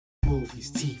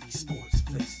Movies, TV, sports,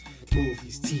 flicks.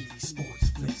 Movies, TV, sports,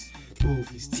 flicks.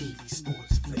 Movies, TV,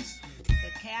 sports, flicks.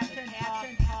 The Captain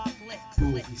Talk Flicks.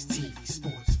 Movies, TV,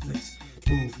 sports, flicks.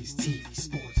 Movies, TV,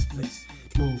 sports, flicks.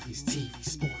 Movies, TV,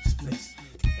 sports, flicks.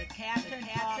 The Captain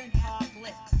Talk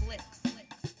Flicks.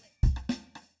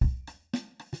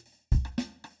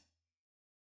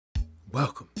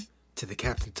 Welcome to the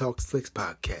Captain Talks Flicks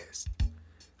podcast.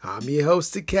 I'm your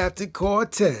host, the Captain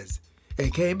Cortez,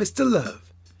 aka Mr. Love,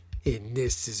 and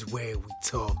this is where we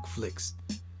talk flicks.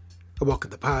 I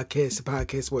welcome the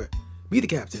podcast where me, the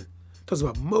Captain, talks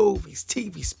about movies,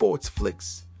 TV, sports,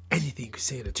 flicks, anything you can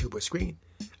see on a tube or screen.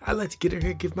 I like to get in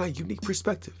here and give my unique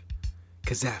perspective.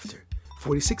 Because after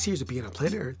 46 years of being on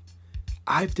planet Earth,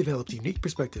 I've developed a unique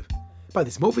perspective about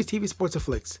these movies, TV, sports, and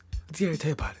flicks. Let's get here and tell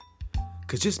you about it.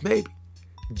 Because just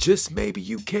maybe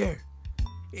you care.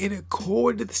 And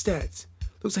according to the stats,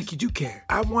 looks like you do care.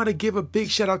 I want to give a big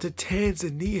shout out to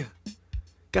Tanzania.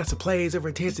 Got some plays over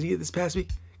in Tanzania this past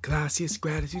week. Gracias,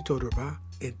 gratitude, Todorba.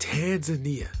 In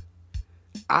Tanzania,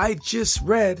 I just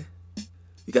read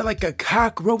you got like a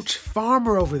cockroach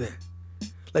farmer over there.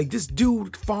 Like this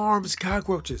dude farms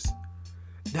cockroaches.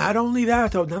 Not only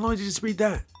that though, not only did I just read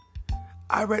that,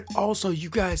 I read also you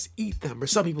guys eat them, or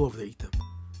some people over there eat them.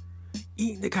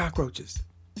 Eating the cockroaches.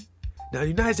 Now, in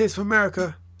the United States of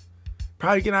America,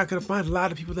 probably you're not going to find a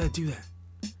lot of people that do that.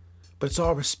 But it's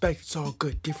all respect. It's all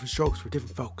good. Different strokes for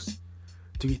different folks.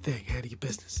 Do your thing. Handle your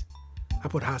business. I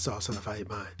put hot sauce on if I eat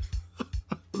mine.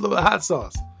 A little hot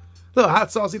sauce.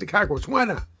 Eat the cockroach. Why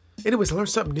not? Anyways, I learned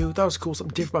something new. Thought it was cool.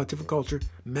 Something different about a different culture.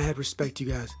 Mad respect to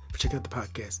you guys for checking out the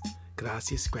podcast.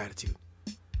 Gracias, gratitude.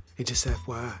 And just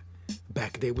FYI,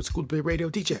 back in the day, went to school to be a radio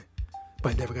DJ.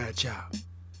 But I never got a job.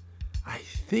 I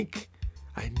think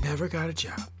I never got a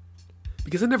job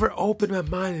because I never opened my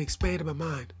mind and expanded my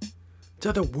mind to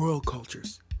other world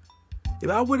cultures. If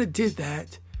I would have did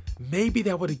that, maybe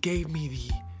that would have gave me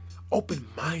the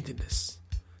open-mindedness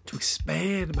to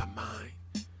expand my mind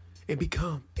and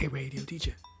become a radio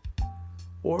DJ.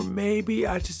 Or maybe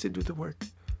I just didn't do the work.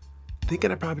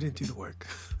 Thinking I probably didn't do the work.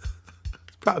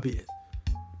 Probably it.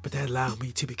 But that allowed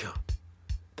me to become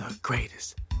the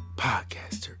greatest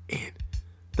podcaster in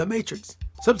the Matrix.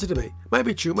 Something to debate. Might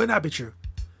be true, might not be true.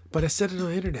 But I said it on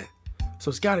the internet. So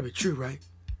it's got to be true, right?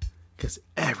 Because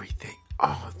everything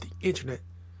on the internet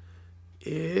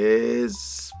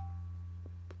is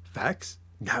facts,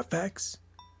 not facts.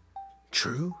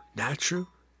 True, not true.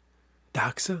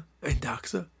 Doxa and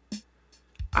doxa.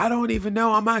 I don't even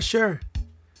know. I'm not sure.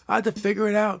 I have to figure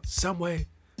it out some way,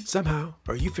 somehow.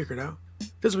 Or you figure it out.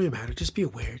 Doesn't really matter. Just be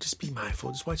aware. Just be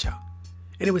mindful. Just watch out.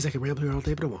 Anyways, I can ramble here all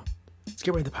day, but I won't. Let's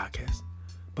get right into the podcast.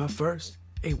 But first,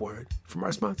 a word from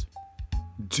our sponsor.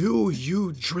 Do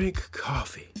you drink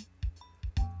coffee?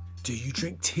 Do you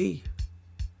drink tea?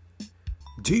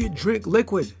 Do you drink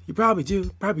liquid? You probably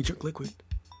do. Probably drink liquid.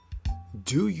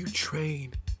 Do you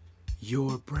train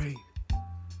your brain?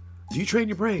 Do you train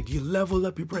your brain? Do you level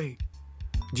up your brain?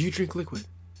 Do you drink liquid?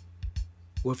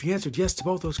 Well, if you answered yes to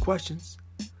both those questions,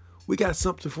 we got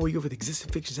something for you over the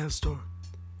Existing Fictions Out store.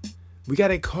 We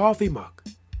got a coffee mug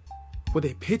with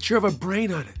a picture of a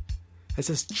brain on it that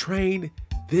says train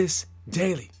this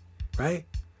daily, right?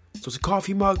 So it's a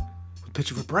coffee mug with a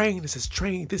picture of a brain that says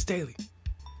train this daily.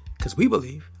 Because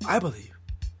I believe,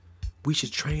 we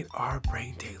should train our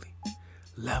brain daily.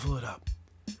 Level it up.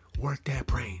 Work that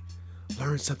brain.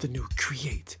 Learn something new.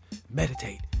 Create.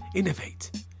 Meditate.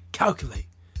 Innovate. Calculate.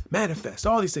 Manifest.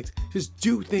 All these things. Just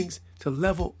do things to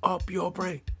level up your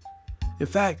brain. In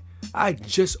fact, I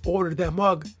just ordered that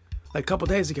mug like a couple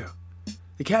days ago.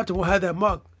 The captain will have that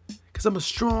mug because I'm a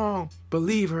strong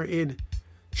believer in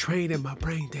training my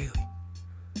brain daily.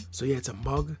 So yeah, it's a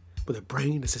mug with a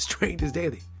brain that says train this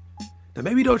daily. Now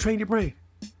maybe you don't train your brain,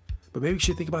 but maybe you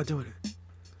should think about doing it.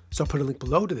 So I'll put a link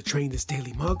below to the Train This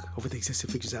Daily mug over the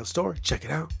Existing Fictions Out store. Check it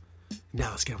out.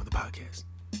 Now let's get on with the podcast.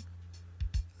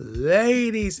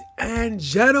 Ladies and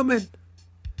gentlemen,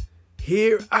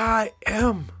 here I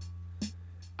am.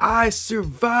 I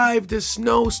survived the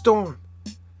snowstorm.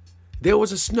 There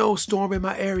was a snowstorm in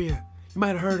my area. You might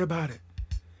have heard about it.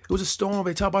 It was a storm.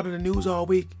 They talk about it in the news all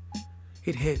week.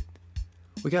 It hit.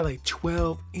 We got like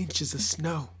 12 inches of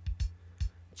snow.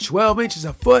 12 inches,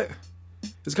 a foot.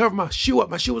 It's covering my shoe up.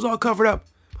 My shoe was all covered up.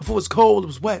 My foot was cold. It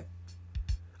was wet.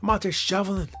 I'm out there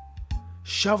shoveling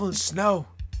snow.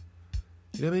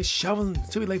 You know what I mean? Shoveling. It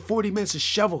took me like 40 minutes to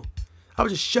shovel. I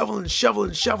was just shoveling.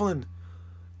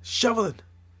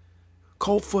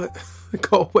 Cold foot.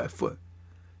 Cold, wet foot.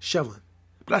 Shoveling.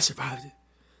 But I survived it.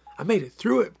 I made it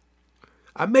through it.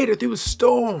 I made it through the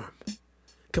storm.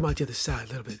 Come out the other side a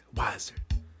little bit wiser,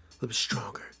 a little bit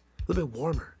stronger, a little bit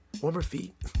warmer, Warmer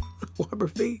feet. Warmer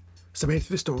feet. So I made it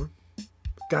through the storm.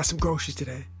 Got some groceries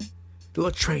today. Did a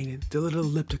little training. Did a little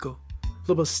elliptical. A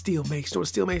little bit of steel mace. You know what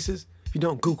steel mace is? If you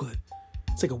don't, Google it.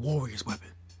 It's like a warrior's weapon.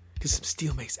 Did some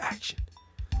steel mace action.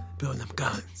 Building them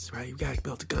guns, right? You gotta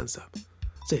build the guns up.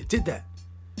 So I did that.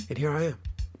 And here I am,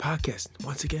 podcasting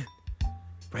once again.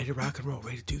 Ready to rock and roll,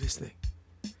 ready to do this thing.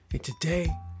 And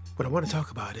today, what I want to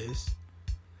talk about is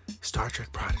Star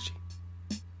Trek Prodigy.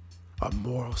 A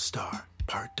Moral Star,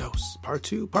 part dos. Part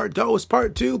two, part dos,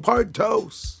 part two, part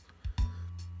dos. And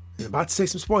I'm about to say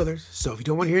some spoilers, so if you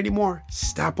don't want to hear any more,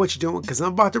 stop what you're doing, because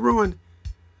I'm about to ruin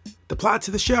the plot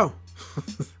to the show.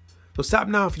 So stop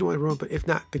now if you don't want to ruin, but if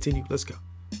not, continue. Let's go.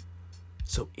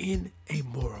 So in A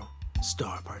Moral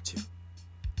Star Part 2,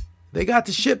 they got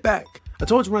the ship back. I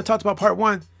told you when I talked about Part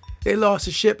 1, they lost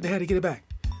the ship and they had to get it back.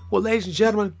 Well, ladies and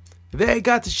gentlemen, they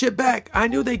got the ship back. I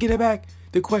knew they'd get it back.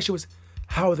 The question was,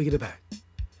 how will they get it back?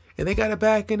 And they got it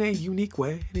back in a unique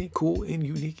way, in a cool and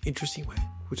unique, interesting way,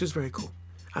 which is very cool.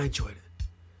 I enjoyed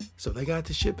it. So they got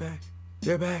the ship back.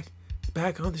 They're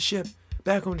back on the ship,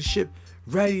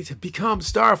 ready to become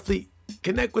Starfleet,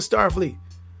 connect with Starfleet,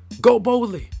 go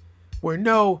boldly, where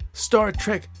no Star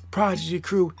Trek Prodigy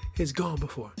crew has gone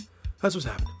before. That's what's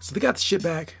happening. So they got the ship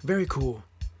back, very cool.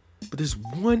 But there's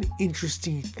one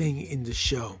interesting thing in the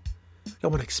show that I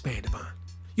want to expand upon.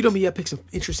 You know me, I pick some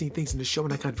interesting things in the show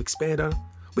and I kind of expand on them.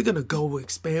 We're going to go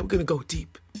expand, we're going to go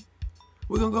deep.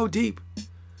 We're going to go deep.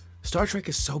 Star Trek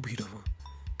is so beautiful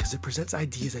because it presents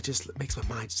ideas that just makes my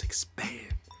mind just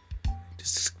expand.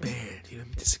 Just expand, you know what I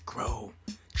mean? Just grow.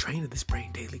 Train of this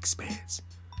brain daily expands.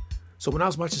 So when I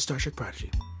was watching Star Trek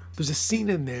Prodigy, there's a scene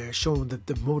in there showing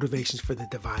the motivations for the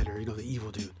Diviner, you know, the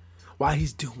evil dude. Why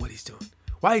he's doing what he's doing.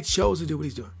 Why he chose to do what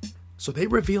he's doing. So they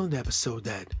reveal in the episode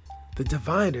that the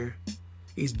Diviner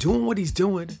is doing what he's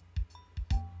doing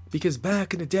because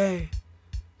back in the day,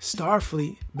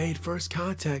 Starfleet made first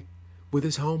contact with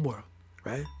his homeworld,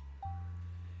 right?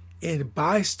 And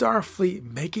by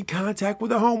Starfleet making contact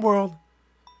with the homeworld,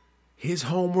 his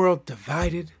homeworld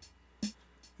divided,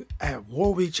 at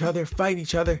war with each other, fighting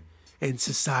each other, and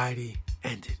society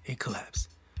ended and collapsed.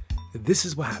 This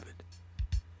is what happened.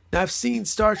 Now, I've seen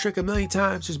Star Trek a million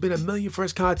times. There's been a million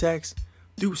first contacts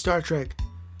through Star Trek,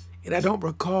 and I don't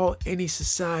recall any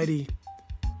society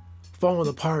falling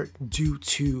apart due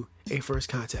to a first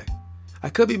contact. I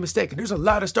could be mistaken. There's a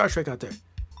lot of Star Trek out there.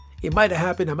 It might have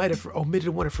happened. I might have omitted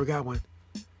one or forgot one.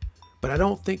 But I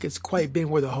don't think it's quite been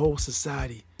where the whole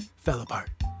society fell apart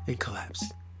and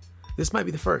collapsed. This might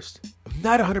be the first. I'm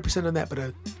not 100% on that, but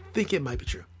I think it might be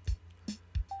true.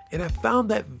 And I found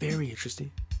that very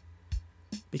interesting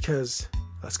because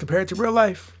let's compare it to real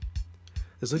life.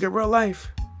 Let's look at real life.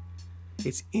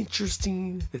 It's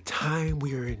interesting the time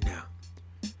we are in now.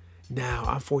 Now,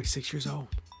 I'm 46 years old.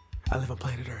 I live on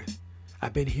planet Earth.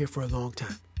 I've been here for a long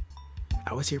time.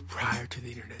 I was here prior to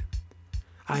the internet.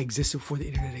 I existed before the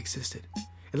internet existed.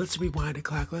 And let's rewind the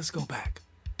clock. Let's go back.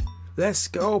 Let's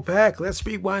go back. Let's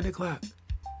rewind the clock.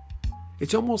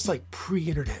 It's almost like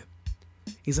pre-internet.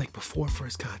 It's like before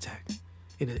first contact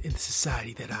in the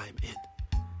society that I'm in.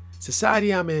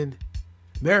 Society I'm in,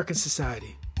 American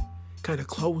society, kind of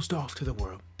closed off to the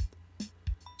world.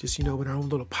 Just, you know, in our own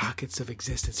little pockets of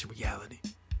existence and reality.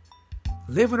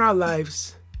 Living our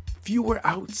lives, fewer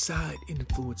outside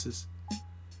influences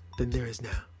than there is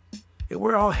now. And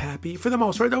we're all happy, for the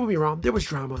most part. Don't get me wrong, there was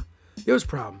drama, there was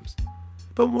problems,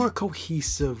 but more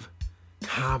cohesive,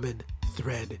 common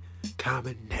thread,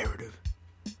 common narrative.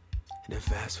 And then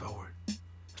fast forward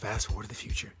to the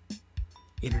future.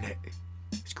 Internet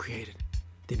is created.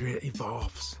 The internet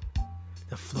evolves.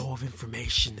 The flow of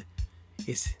information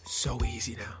is so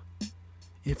easy now.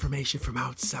 Information from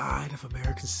outside of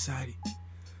American society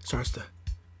starts to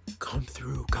come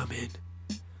in.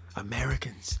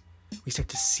 Americans, we start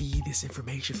to see this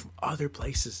information from other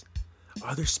places,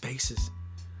 other spaces,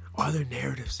 other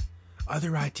narratives,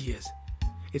 other ideas.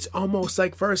 It's almost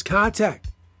like first contact.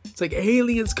 It's like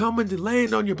aliens coming to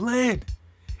land on your land.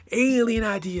 Alien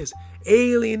ideas,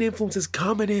 alien influences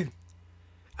coming in.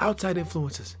 Outside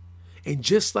influences. And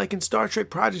just like in Star Trek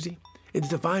Prodigy, in the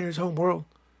Diviner's home world,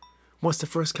 once the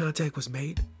first contact was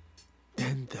made,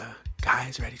 then the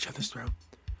guys are at each other's throat.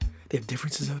 They have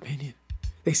differences of opinion.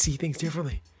 They see things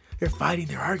differently. They're fighting,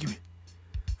 they're arguing.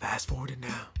 Fast forward to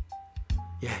now.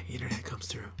 Yeah, internet comes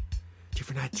through.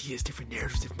 Different ideas, different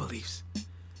narratives, different beliefs.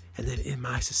 And then in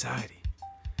my society,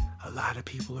 a lot of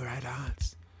people are at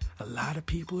odds. A lot of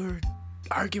people are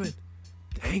arguing,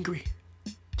 angry.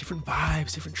 Different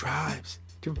vibes, different tribes,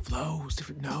 different flows,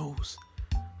 different no's.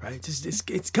 Right?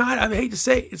 It's kind of, I hate to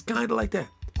say it, it's kind of like that.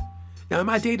 Now, in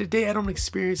my day-to-day, I don't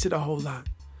experience it a whole lot.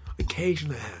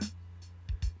 Occasionally I have.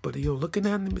 But looking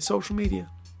at the social media,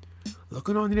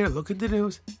 looking on there, looking at the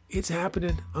news, it's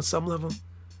happening on some level.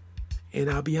 And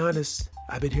I'll be honest,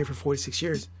 I've been here for 46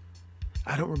 years.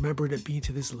 I don't remember it being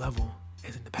to this level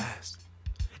as in the past.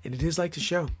 And it is like the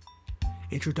show.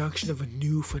 Introduction of a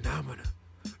new phenomena,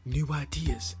 new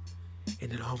ideas,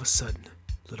 and then all of a sudden,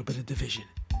 a little bit of division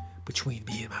between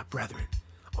me and my brethren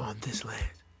on this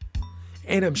land.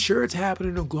 And I'm sure it's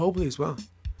happening globally as well.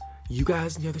 You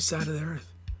guys on the other side of the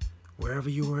earth, wherever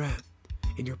you were at,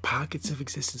 in your pockets of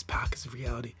existence, pockets of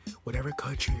reality, whatever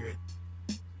country you're in,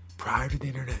 prior to the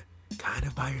internet, kind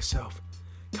of by yourself,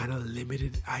 kind of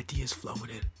limited ideas flowing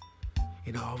in.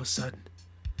 And all of a sudden,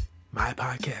 my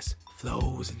podcast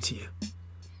flows into you.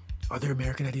 Other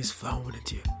American ideas flowing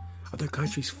into you. Other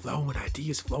countries flowing,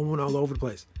 ideas flowing all over the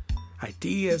place.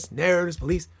 Ideas, narratives,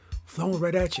 beliefs flowing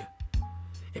right at you.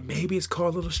 And maybe it's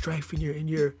caused a little strife in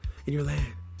your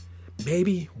land.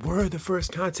 Maybe we're the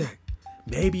first contact.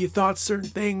 Maybe you thought certain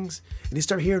things and you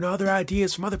start hearing other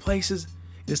ideas from other places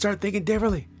and you start thinking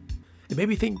differently. And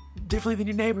maybe think differently than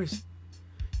your neighbors.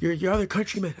 Your other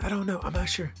countrymen. I don't know. I'm not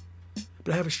sure.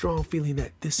 But I have a strong feeling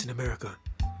that this in America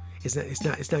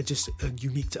it's not just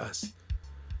unique to us.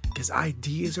 Because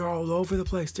ideas are all over the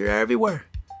place. They're everywhere.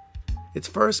 It's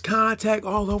first contact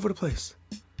all over the place.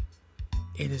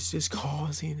 And it's just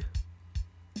causing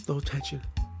a little tension,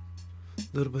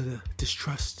 a little bit of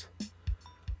distrust,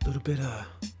 a little bit of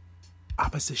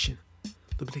opposition, a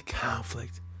little bit of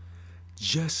conflict.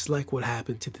 Just like what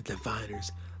happened to the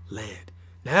Diviners' land.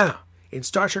 Now, in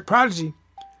Star Trek Prodigy,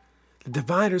 the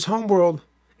Diviners' homeworld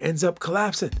ends up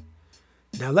collapsing.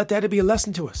 Now let that be a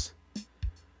lesson to us.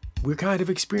 We're kind of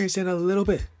experiencing a little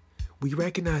bit. We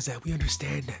recognize that. We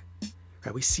understand that.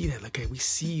 Right? We see that. Okay,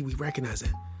 we recognize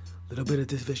that. A little bit of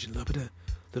division, a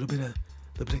little bit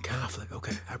of conflict.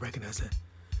 Okay, I recognize that.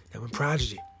 Now when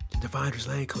Prodigy, the Diviners'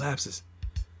 land collapses,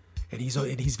 and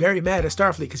he's very mad at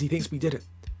Starfleet because he thinks we did it.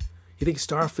 He thinks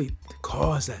Starfleet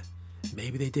caused that.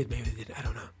 Maybe they did, maybe they didn't. I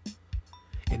don't know.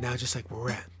 And now just like where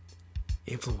we're at,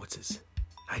 influences,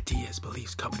 ideas,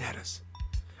 beliefs coming at us.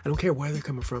 I don't care where they're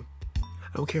coming from.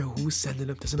 I don't care who's sending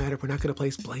them. Doesn't matter. We're not going to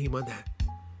place blame on that.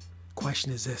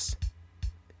 Question is this.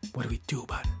 What do we do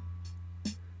about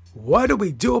it? What do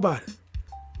we do about it?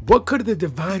 What could the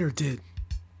Diviner did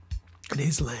in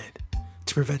his land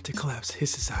to prevent the collapse of his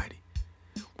society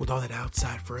with all that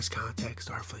outside first contact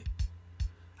Starfleet?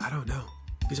 I don't know.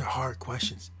 These are hard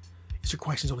questions. These are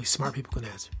questions only smart people can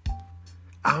answer.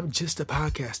 I'm just a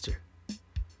podcaster.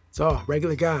 It's all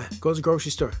regular guy. Goes to the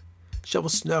grocery store.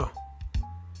 Shovels snow.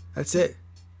 That's it.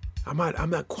 I'm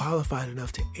not qualified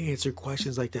enough to answer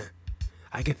questions like that.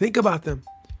 I can think about them.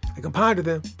 I can ponder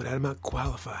them, but I'm not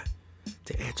qualified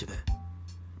to answer them.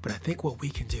 But I think what we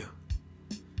can do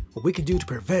to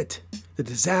prevent the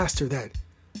disaster that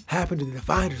happened to the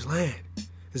Diviner's land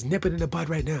is nip it in the bud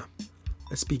right now.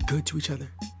 Let's be good to each other.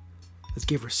 Let's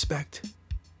give respect.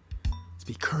 Let's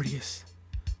be courteous.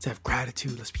 Let's have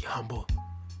gratitude. Let's be humble.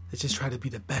 Let's just try to be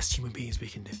the best human beings we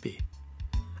can be.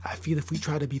 I feel if we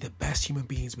try to be the best human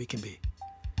beings we can be,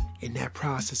 in that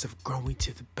process of growing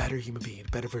to the better human being, the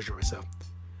better version of ourselves,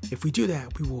 if we do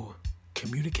that, we will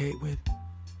communicate with,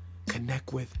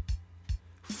 connect with,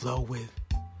 flow with,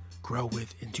 grow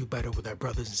with, and do better with our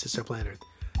brothers and sisters on planet Earth.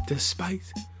 Despite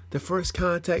the first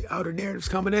contact outer narratives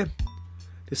coming in.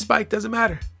 Despite, doesn't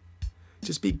matter.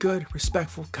 Just be good,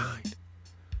 respectful, kind,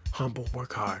 humble,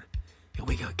 work hard, and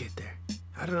we gonna get there.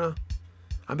 I don't know.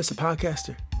 I'm just a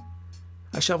podcaster.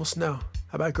 I shovel snow.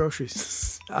 I buy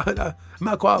groceries. I'm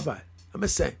not qualified. I'm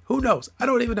just saying. Who knows? I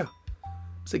don't even know.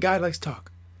 It's a guy who likes to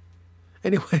talk.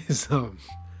 Anyways,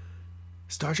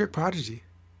 Star Trek Prodigy,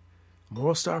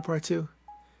 Moral Star Part 2,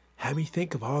 had me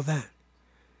think of all that.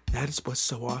 That is what's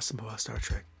so awesome about Star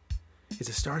Trek. Is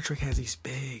that Star Trek has these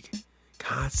big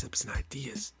concepts and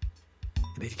ideas.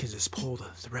 And they can just pull the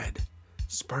thread,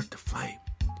 spark the flame.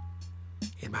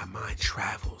 And my mind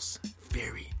travels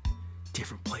very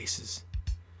different places.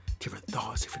 Different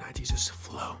thoughts, different ideas just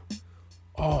flow.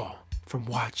 All from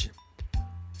watching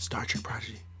Star Trek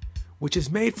Prodigy, which is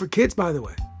made for kids, by the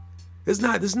way. This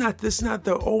is not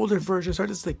the older version of Star Trek.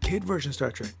 This is the kid version of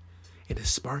Star Trek. And it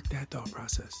sparked that thought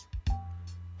process.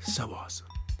 So awesome.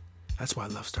 That's why I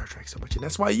love Star Trek so much. And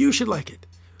that's why you should like it.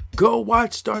 Go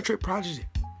watch Star Trek Prodigy.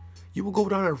 You will go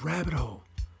down a rabbit hole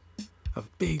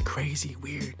of big, crazy,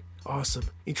 weird, awesome,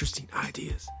 interesting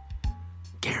ideas.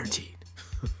 Guaranteed.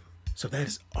 So that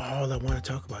is all I want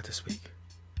to talk about this week.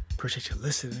 Appreciate you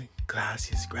listening.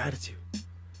 Gracias, gratitude.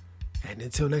 And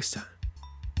until next time,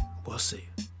 we'll see.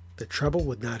 The trouble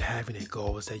with not having a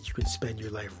goal is that you can spend your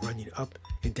life running up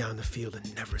and down the field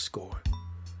and never score.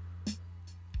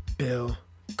 Bill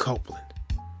Copeland.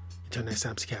 Till next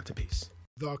time, it's Captain Peace.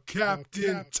 The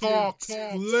Captain Talks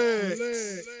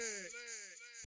Flicks.